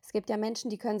 Also, es gibt ja Menschen,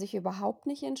 die können sich überhaupt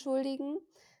nicht entschuldigen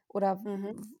oder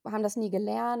Mhm. haben das nie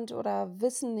gelernt oder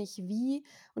wissen nicht wie.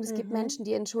 Und es gibt Mhm. Menschen,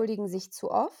 die entschuldigen sich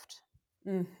zu oft.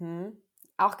 Mhm.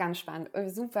 Auch ganz spannend.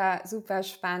 Super, super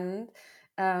spannend.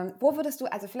 Wo würdest du,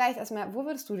 also vielleicht erstmal, wo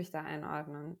würdest du dich da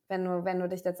einordnen? Wenn du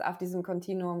dich jetzt auf diesem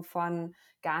Kontinuum von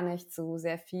gar nicht zu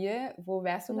sehr viel, wo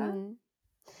wärst du da? Mhm.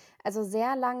 Also,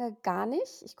 sehr lange gar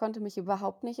nicht. Ich konnte mich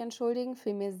überhaupt nicht entschuldigen,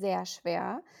 fiel mir sehr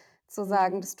schwer zu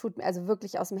sagen, Mhm. das tut mir also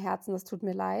wirklich aus dem Herzen, das tut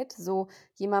mir leid. So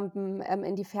jemandem,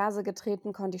 in die Ferse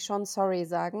getreten konnte ich schon sorry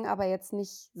sagen, aber jetzt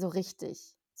nicht so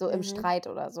richtig, so im Mhm. Streit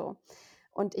oder so.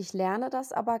 Und ich lerne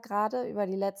das aber grade über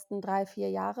die letzten 3 4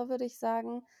 Jahre, würde ich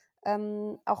sagen,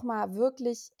 auch mal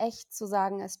wirklich echt zu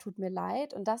sagen: „Es tut mir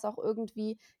leid“ und das auch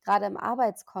irgendwie grade im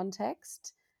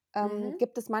Arbeitskontext Mhm.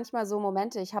 gibt es manchmal so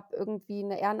Momente, ich habe irgendwie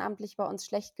 'ne Ehrenamtliche bei uns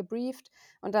schlecht gebrieft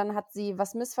und dann hat sie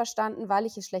was missverstanden, weil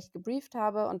ich es schlecht gebrieft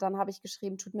habe und dann habe ich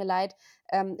geschrieben: „Tut mir leid,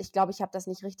 ich glaube, ich habe das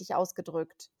nicht richtig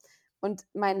ausgedrückt.“ Und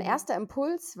mein Mhm. erster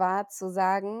Impuls war zu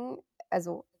sagen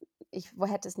also, ich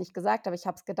hätte es nicht gesagt, aber ich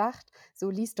habe es gedacht: „So,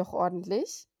 lies doch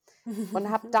ordentlich.“ Und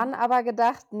habe dann aber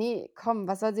gedacht: „Ne, komm,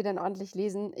 was soll sie denn ordentlich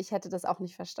lesen? Ich hätte das auch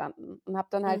nicht verstanden.“ Und habe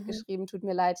dann halt Mhm. geschrieben: „Tut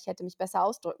mir leid, ich hätte mich besser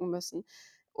ausdrücken müssen.“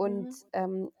 Und, Mhm.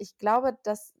 ich glaube,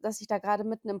 dass ich da grade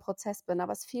mitten im Prozess bin,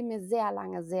 aber es fiel mir sehr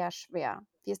lange sehr schwer.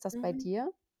 Wie ist das bei Mhm.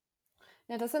 dir?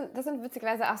 Ja, das sind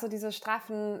witzigerweise auch so diese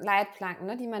straffen Leitplanken,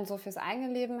 ne, die man so fürs eigene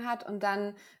Leben hat und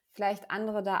dann vielleicht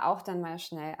andere da auch dann mal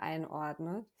schnell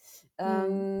einordnet.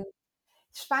 Mhm. Ähm,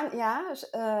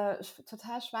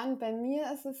 total spannend. Bei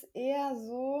mir ist es eher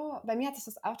so, bei mir hat sich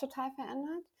das auch total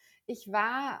verändert. Ich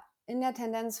war in der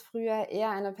Tendenz früher eher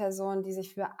eine Person, die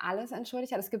sich für alles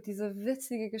entschuldigt hat. Es gibt diese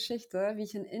witzige Geschichte, wie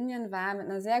ich in Indien war mit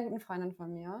einer sehr guten Freundin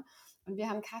von mir und wir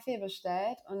haben Kaffee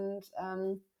bestellt und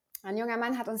ein junger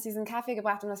Mann hat uns diesen Kaffee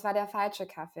gebracht und das war der falsche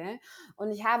Kaffee.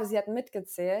 Und sie hat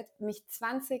mitgezählt, mich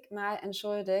 20 Mal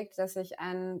entschuldigt, dass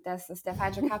es der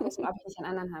falsche Kaffee ist und ob ich nicht einen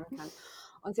anderen haben kann.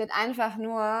 Und sie hat einfach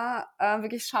nur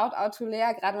wirklich Shoutout to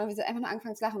Lea, gerade mal, wie sie einfach nur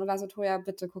angefangen zu lachen und war so, Toja,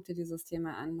 bitte guck dir dieses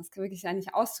Thema an. Das kann wirklich ja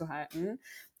nicht auszuhalten,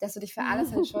 dass du dich für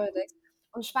alles entschuldigst.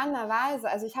 Und spannenderweise,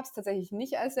 also ich habe es tatsächlich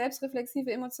nicht als selbstreflexive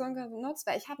Emotion genutzt,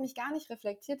 weil ich habe mich gar nicht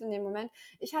reflektiert in dem Moment.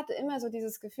 Ich hatte immer so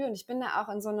dieses Gefühl und ich bin da auch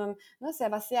in so einem, ne, ist ja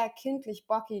was sehr kindlich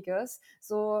Bockiges,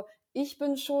 so ich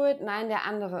bin schuld, nein, der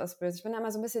andere ist böse. Ich bin da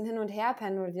immer so ein bisschen hin und her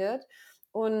penduliert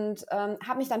und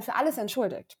habe mich dann für alles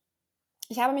entschuldigt.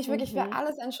 Ich habe mich wirklich für Mhm.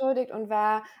 alles entschuldigt und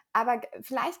war aber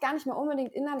vielleicht gar nicht mehr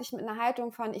unbedingt innerlich mit einer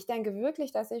Haltung von, ich denke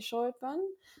wirklich, dass ich schuld bin.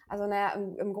 Also naja,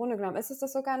 im Grunde genommen ist es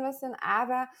das sogar ein bisschen,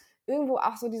 aber irgendwo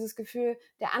auch so dieses Gefühl,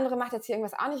 der andere macht jetzt hier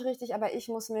irgendwas auch nicht richtig, aber ich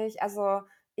muss mich also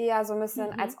eher so ein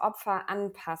bisschen Mhm. als Opfer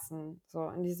anpassen, so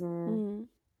in diesem, Mhm.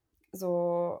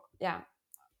 so, ja.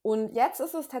 Und jetzt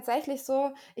ist es tatsächlich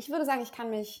so, ich würde sagen, ich kann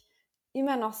mich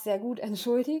immer noch sehr gut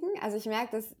entschuldigen. Also ich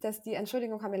merke, dass die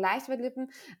Entschuldigung kommt mir leicht über die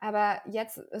Lippen, aber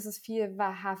jetzt ist es viel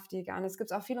wahrhaftiger. Und es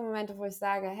gibt auch viele Momente, wo ich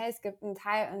sage, hey, es gibt einen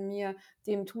Teil in mir,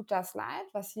 dem tut das leid,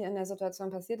 was hier in der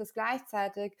Situation passiert ist.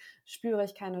 Gleichzeitig spüre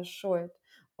ich keine Schuld.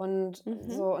 Und Mhm.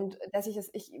 so, und dass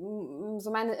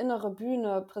so meine innere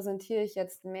Bühne präsentiere ich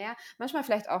jetzt mehr. Manchmal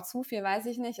vielleicht auch zu viel, weiß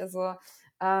ich nicht. Also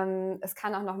es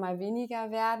kann auch noch mal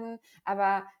weniger werden,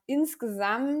 aber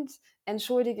insgesamt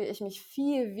entschuldige ich mich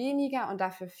viel weniger und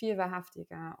dafür viel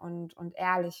wahrhaftiger und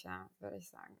ehrlicher, würde ich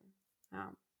sagen.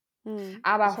 Ja. Mhm.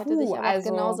 Ich Aber hätte dich aber auch also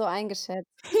genauso eingeschätzt.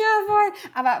 ja,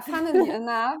 voll. Aber funnily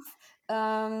enough,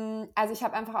 also ich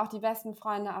habe einfach auch die besten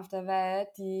Freunde auf der Welt,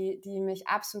 die mich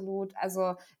absolut,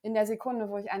 also in der Sekunde,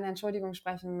 wo ich eine Entschuldigung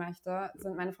sprechen möchte,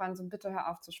 sind meine Freunde so, bitte hör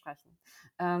auf zu sprechen.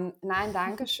 Nein,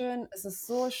 danke schön. Es ist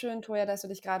so schön, Toja, dass du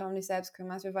dich gerade um dich selbst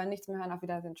kümmerst. Wir wollen nichts mehr hören. Auf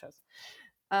Wiedersehen. Tschüss.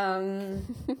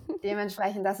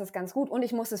 Dementsprechend, das ist ganz gut. Und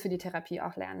ich muss es für die Therapie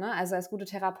auch lernen. Ne? Also als gute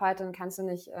Therapeutin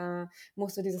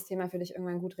musst du dieses Thema für dich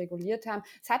irgendwann gut reguliert haben.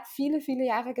 Es hat viele, viele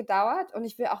Jahre gedauert und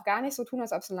ich will auch gar nicht so tun,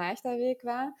 als ob es ein leichter Weg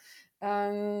war.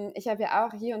 Ich habe ja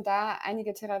auch hier und da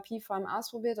einige Therapieformen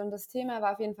ausprobiert und das Thema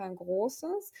war auf jeden Fall ein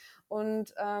großes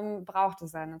und brauchte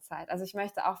seine Zeit. Also ich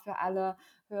möchte auch für alle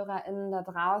HörerInnen da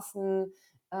draußen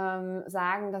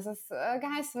sagen, das ist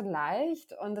gar nicht so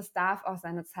leicht und es darf auch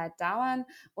seine Zeit dauern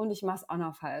und ich mache es auch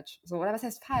noch falsch. So, oder was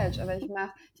heißt falsch? Aber ich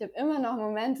habe immer noch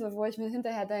Momente, wo ich mir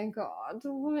hinterher denke, oh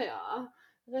du ja,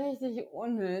 richtig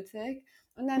unnötig.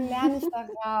 Und dann lerne ich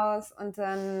daraus und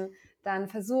dann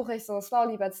versuche ich so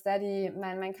slowly but steady,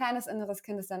 mein kleines inneres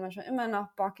Kind ist dann manchmal immer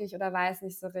noch bockig oder weiß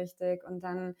nicht so richtig und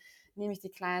dann nehme ich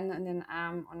die Kleine in den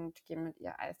Arm und gehe mit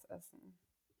ihr Eis essen.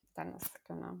 Dann ist,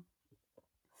 genau.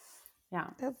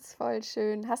 Ja. Das ist voll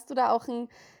schön. Hast du da auch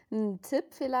einen Tipp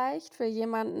vielleicht für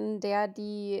jemanden, der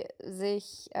die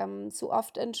sich, zu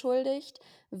oft entschuldigt?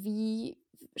 Wie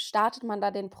startet man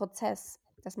da den Prozess,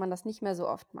 dass man das nicht mehr so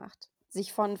oft macht?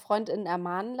 Sich von FreundInnen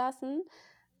ermahnen lassen?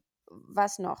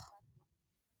 Was noch?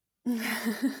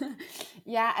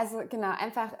 Ja, also genau,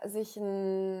 einfach sich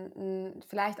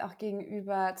vielleicht auch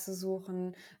Gegenüber zu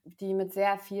suchen, die mit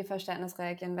sehr viel Verständnis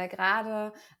reagieren, weil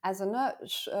gerade, also ne,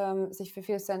 sich für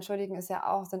vieles zu entschuldigen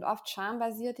sind oft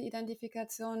schambasierte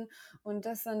Identifikationen und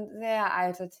das sind sehr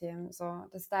alte Themen, so,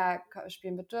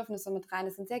 spielen Bedürfnisse mit rein,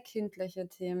 das sind sehr kindliche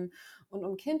Themen und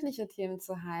um kindliche Themen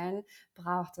zu heilen,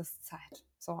 braucht es Zeit.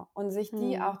 So, und sich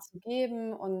die Mhm. auch zu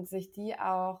geben und sich die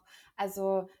auch,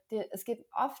 also es geht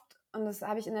oft, und das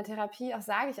habe ich in der Therapie auch,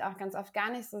 sage ich auch ganz oft,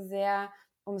 gar nicht so sehr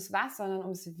ums Was, sondern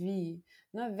ums Wie.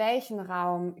 Ne? Welchen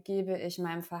Raum gebe ich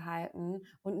meinem Verhalten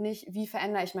und nicht, wie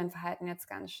verändere ich mein Verhalten jetzt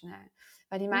ganz schnell.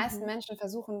 Weil die meisten Mhm. Menschen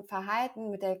versuchen, Verhalten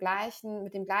mit dem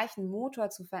gleichen Motor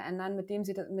zu verändern, mit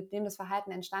dem das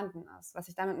Verhalten entstanden ist. Was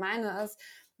ich damit meine ist,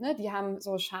 ne, die haben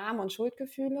so Scham- und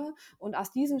Schuldgefühle und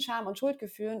aus diesen Scham- und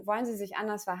Schuldgefühlen wollen sie sich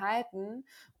anders verhalten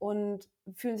und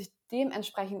fühlen sich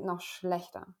dementsprechend noch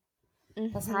schlechter.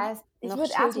 Das Mhm. heißt, ich Noch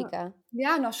würde erstmal, schuldiger.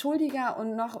 ja, noch schuldiger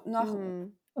und noch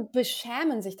Mhm. und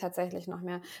beschämen sich tatsächlich noch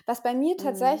mehr. Was bei mir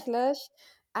Mhm. tatsächlich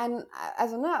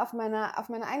also, ne, auf meiner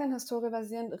eigenen Historie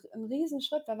basierend 'n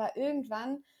Riesenschritt war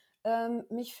irgendwann,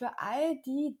 mich für all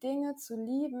die Dinge zu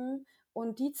lieben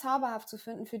und die zauberhaft zu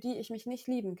finden, für die ich mich nicht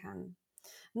lieben kann.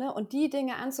 Ne? Und die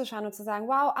Dinge anzuschauen und zu sagen,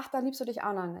 wow, ach, da liebst du dich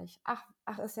auch noch nicht. Ach,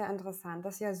 ist ja interessant,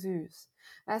 das ist ja süß.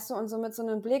 Weißt du, und so mit so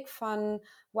einem Blick von,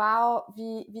 wow,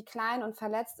 wie klein und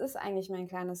verletzt ist eigentlich mein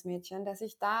kleines Mädchen, dass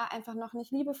ich da einfach noch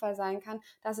nicht liebevoll sein kann,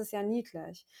 das ist ja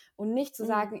niedlich. Und nicht zu Mhm.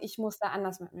 sagen, ich muss da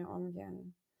anders mit mir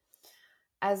umgehen.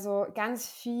 Also ganz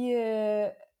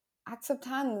viel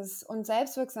Akzeptanz und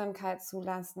Selbstwirksamkeit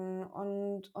zulassen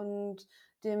und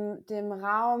dem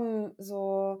Raum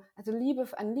so, also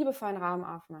einen liebevollen Raum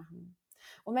aufmachen.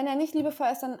 Und wenn er nicht liebevoll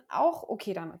ist, dann auch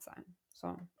okay damit sein.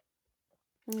 So.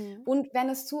 Mhm. Und wenn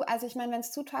es also ich meine, wenn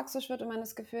es zu toxisch wird und man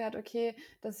das Gefühl hat, okay,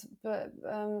 da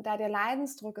der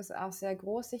Leidensdruck ist auch sehr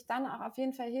groß, sich dann auch auf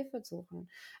jeden Fall Hilfe suchen.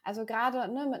 Also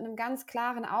gerade, ne, mit einem ganz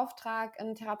klaren Auftrag in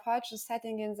ein therapeutisches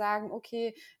Setting gehen, sagen,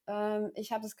 okay,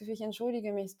 ich habe das Gefühl, ich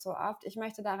entschuldige mich zu oft, ich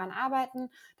möchte daran arbeiten,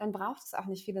 dann braucht es auch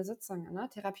nicht viele Sitzungen. Ne?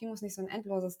 Therapie muss nicht so ein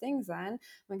endloses Ding sein.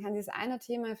 Man kann dieses eine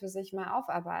Thema für sich mal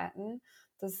aufarbeiten.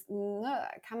 Das, ne,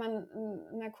 kann man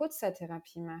in einer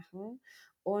Kurzzeittherapie machen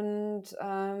und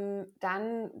dann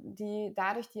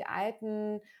dadurch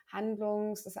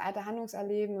das alte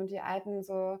Handlungserleben und die alten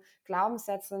so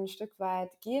Glaubenssätze ein Stück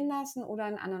weit gehen lassen oder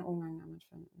einen anderen Umgang damit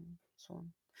finden. So.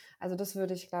 Also das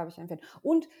würde ich, glaube ich, empfehlen.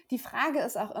 Und die Frage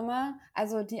ist auch immer,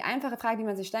 also die einfache Frage, die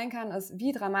man sich stellen kann, ist,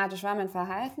 wie dramatisch war mein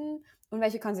Verhalten und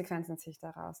welche Konsequenzen ziehe ich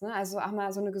daraus? Ne? Also auch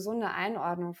mal so eine gesunde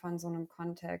Einordnung von so einem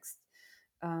Kontext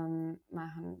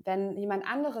machen. Wenn jemand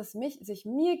anderes sich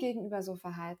mir gegenüber so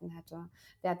verhalten hätte,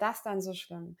 wäre das dann so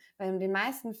schlimm. Weil in den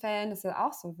meisten Fällen, das ist ja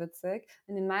auch so witzig,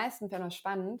 in den meisten Fällen auch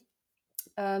spannend,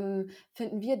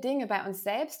 finden wir Dinge bei uns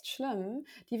selbst schlimm,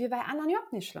 die wir bei anderen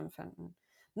überhaupt nicht schlimm finden.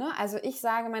 Ne? Also ich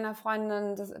sage meiner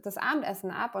Freundin das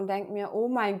Abendessen ab und denke mir, oh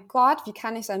mein Gott, wie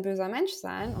kann ich so ein böser Mensch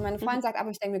sein? Und meine Freundin sagt aber,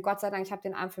 ich denke mir, Gott sei Dank, ich habe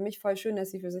den Abend für mich voll schön,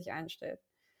 dass sie für sich einsteht.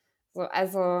 So,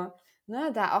 also,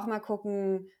 ne, da auch mal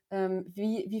gucken,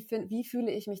 wie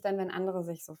fühle ich mich dann, wenn andere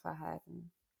sich so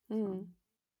verhalten. So. Mhm.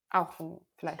 Auch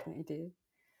vielleicht eine Idee.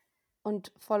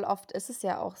 Und voll oft ist es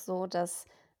ja auch so, dass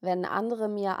wenn andere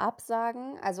mir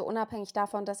absagen, also unabhängig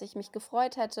davon, dass ich mich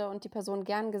gefreut hätte und die Person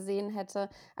gern gesehen hätte,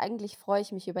 eigentlich freue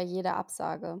ich mich über jede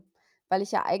Absage, weil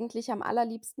ich ja eigentlich am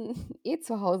allerliebsten eh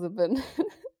zu Hause bin.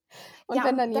 Und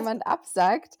Ja, wenn und dann jemand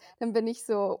absagt, dann bin ich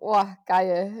so: „Oh,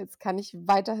 geil, jetzt kann ich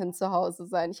weiterhin zu Hause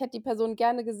sein.“ Ich hätte die Person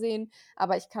gerne gesehen,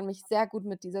 aber ich kann mich sehr gut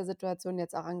mit dieser Situation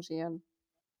jetzt arrangieren.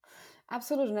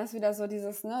 absolut. Und das ist wieder so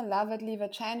dieses, ne, love it, leave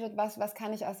it, change it. Was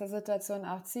kann ich aus der Situation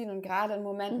auch ziehen? Und gerade in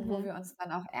Momenten, wo Mhm. wir uns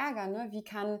dann auch ärgern, ne, wie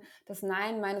kann das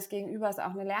Nein meines Gegenübers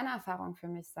auch eine Lernerfahrung für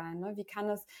mich sein? Ne? Wie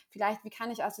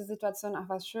kann ich aus der Situation auch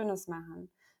was Schönes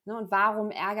machen? Ne? Und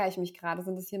warum ärgere ich mich gerade?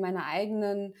 Sind es hier meine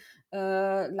eigenen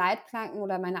Leitplanken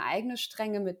oder meine eigene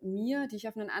Strenge mit mir, die ich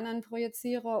auf einen anderen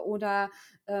projiziere? Oder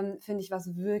finde ich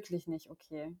was wirklich nicht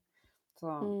okay? So.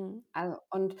 Mhm.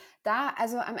 Und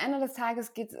also am Ende des Tages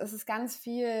ist es ganz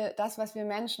viel das, was wir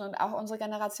Menschen und auch unsere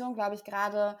Generation, glaube ich,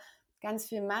 gerade ganz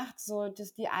viel macht, so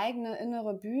die eigene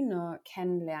innere Bühne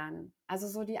kennenlernen. Also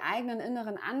so die eigenen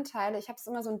inneren Anteile. Ich habe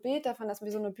immer so ein Bild davon, dass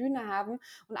wir so eine Bühne haben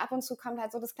und ab und zu kommt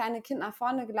halt so das kleine Kind nach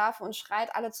vorne gelaufen und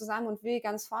schreit alle zusammen und will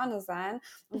ganz vorne sein.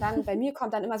 Und dann bei mir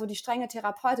kommt dann immer so die strenge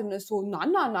Therapeutin und ist so,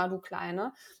 na, du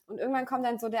Kleine. Und irgendwann kommt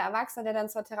dann so der Erwachsene, der dann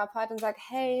zur Therapeutin sagt,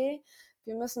 hey,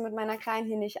 wir müssen mit meiner Kleinen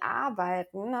hier nicht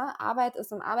arbeiten. Ne? Arbeit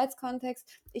ist im Arbeitskontext.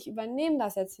 Ich übernehme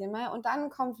das jetzt hier mal. Und dann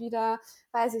kommt wieder,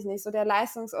 weiß ich nicht, so der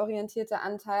leistungsorientierte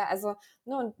Anteil. Also,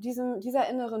 ne, und dieser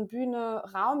inneren Bühne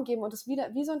Raum geben und es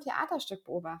wieder wie so ein Theaterstück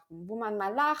beobachten, wo man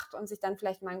mal lacht und sich dann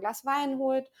vielleicht mal ein Glas Wein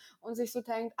holt und sich so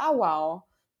denkt, ah, wow,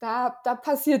 da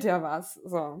passiert ja was.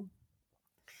 So.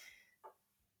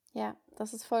 Ja,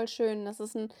 das ist voll schön. Das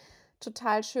ist ein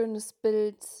total schönes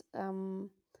Bild,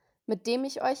 mit dem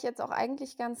ich euch jetzt auch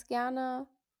eigentlich ganz gerne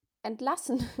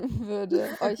entlassen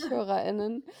würde, euch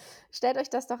HörerInnen. Stellt euch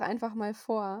das doch einfach mal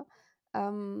vor.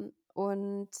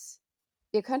 Und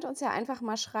ihr könnt uns ja einfach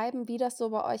mal schreiben, wie das so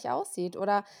bei euch aussieht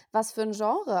oder was für ein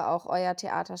Genre auch euer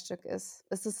Theaterstück ist.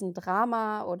 Ist es ein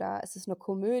Drama oder ist es eine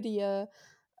Komödie?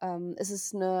 Ist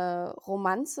es eine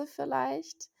Romanze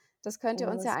vielleicht? Das könnt ihr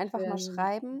Oh, uns ja das einfach mal schön.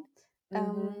 schreiben.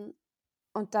 Mhm. Ähm,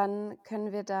 und dann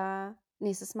können wir da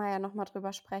nächstes Mal ja noch mal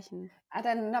drüber sprechen.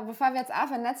 Dann, bevor wir jetzt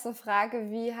aufhören, letzte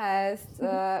Frage. Wie heißt,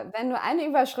 wenn du eine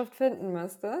Überschrift finden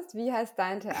müsstest, wie heißt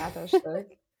dein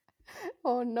Theaterstück?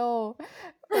 Oh no.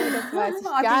 Oh, das weiß ich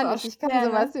Oh, das gar ist auch nicht. Ich kann schwer, ne?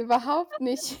 sowas überhaupt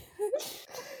nicht,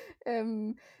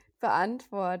 ähm,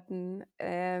 beantworten.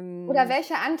 Oder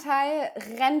welcher Anteil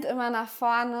rennt immer nach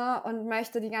vorne und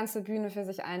möchte die ganze Bühne für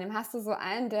sich einnehmen? Hast du so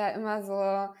einen, der immer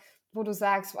so, wo du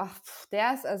sagst, ach,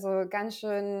 der ist also ganz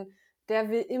schön, der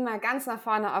will immer ganz nach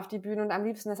vorne auf die Bühne und am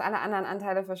liebsten, dass alle anderen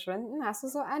Anteile verschwinden? Hast du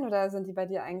so einen oder sind die bei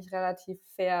dir eigentlich relativ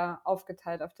fair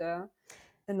aufgeteilt auf der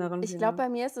inneren Ich glaube, Bühne? bei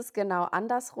mir ist es genau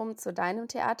andersrum zu deinem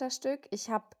Theaterstück.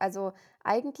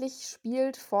 Eigentlich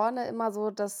spielt vorne immer so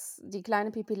die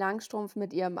kleine Pipi Langstrumpf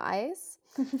mit ihrem Eis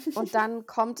und dann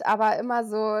kommt aber immer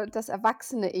so das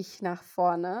erwachsene Ich nach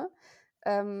vorne,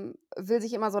 will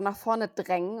sich immer so nach vorne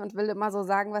drängen und will immer so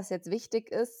sagen, was jetzt wichtig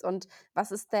ist und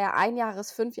was ist der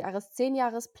Einjahres-, Fünfjahres-,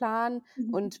 Zehnjahresplan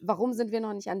und warum sind wir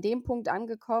noch nicht an dem Punkt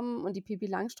angekommen und die Pipi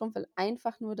Langstrumpf will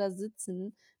einfach nur da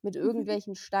sitzen, mit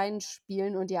irgendwelchen Steinen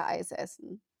spielen und ihr Eis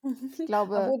essen. Ich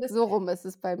glaube, Obwohl das so rum ist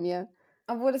es bei mir.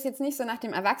 Obwohl das jetzt nicht so nach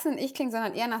dem Erwachsenen-Ich klingt,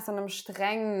 sondern eher nach so 'nem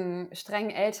strengen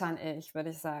Eltern-Ich,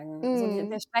 würde ich sagen. So der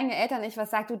Mhm. strenge Eltern-Ich,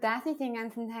 was sagt: „Du darfst nicht den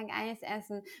ganzen Tag Eis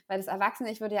essen." Weil das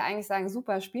Erwachsene-Ich würde ja eigentlich sagen: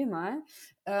 „Super, spiel mal.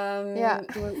 Ja.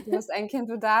 Du bist ein Kind,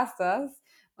 du darfst das."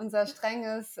 Unser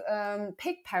strenges,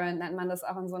 Pig Parent nennt man das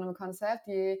auch in so 'nem Konzept,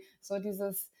 die so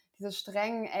diese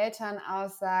strengen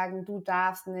Elternaussagen: „Du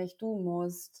darfst nicht, du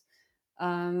musst."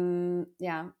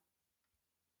 Ja,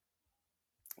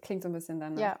 klingt so 'n bisschen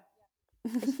danach. Ja,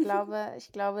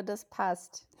 ich glaube, das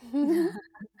passt.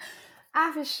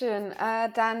 Ach, wie schön.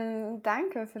 Dann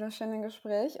danke für das schöne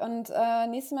Gespräch und,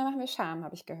 nächstes Mal machen wir Scham,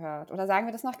 habe ich gehört. Oder sagen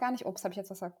wir das noch gar nicht? Ups, habe ich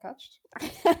jetzt was verquatscht?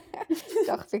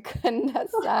 Doch, wir können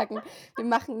das sagen. Wir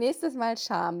machen nächstes Mal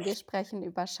Scham. Wir sprechen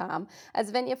über Scham.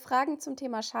 Also, wenn ihr Fragen zum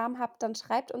Thema Scham habt, dann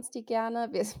schreibt uns die gerne.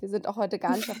 Wir sind auch heute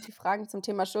gar nicht auf die Fragen zum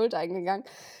Thema Schuld eingegangen.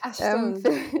 Ach, Ähm, stimmt.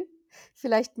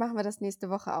 Vielleicht machen wir das nächste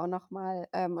Woche auch noch mal,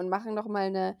 und machen noch mal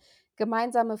 'ne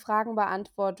gemeinsame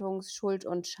Fragenbeantwortungs-, Schuld-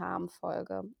 und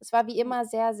Scham-Folge. Es war wie immer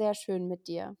sehr, sehr schön mit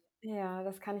dir. Ja,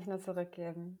 das kann ich nur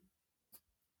zurückgeben.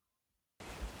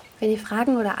 Wenn ihr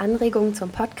Fragen oder Anregungen zum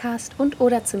Podcast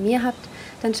und/oder zu mir habt,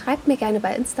 dann schreibt mir gerne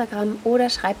bei Instagram oder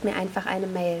schreibt mir einfach eine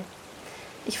Mail.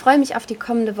 Ich freue mich auf die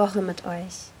kommende Woche mit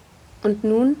euch. Und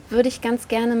nun würde ich ganz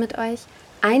gerne mit euch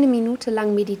 1 Minute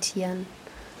lang meditieren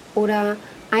oder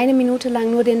 1 Minute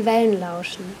lang nur den Wellen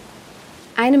lauschen.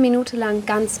 1 Minute lang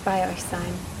ganz bei euch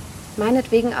sein.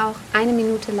 Meinetwegen auch 1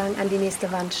 Minute lang an die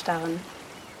nächste Wand starren.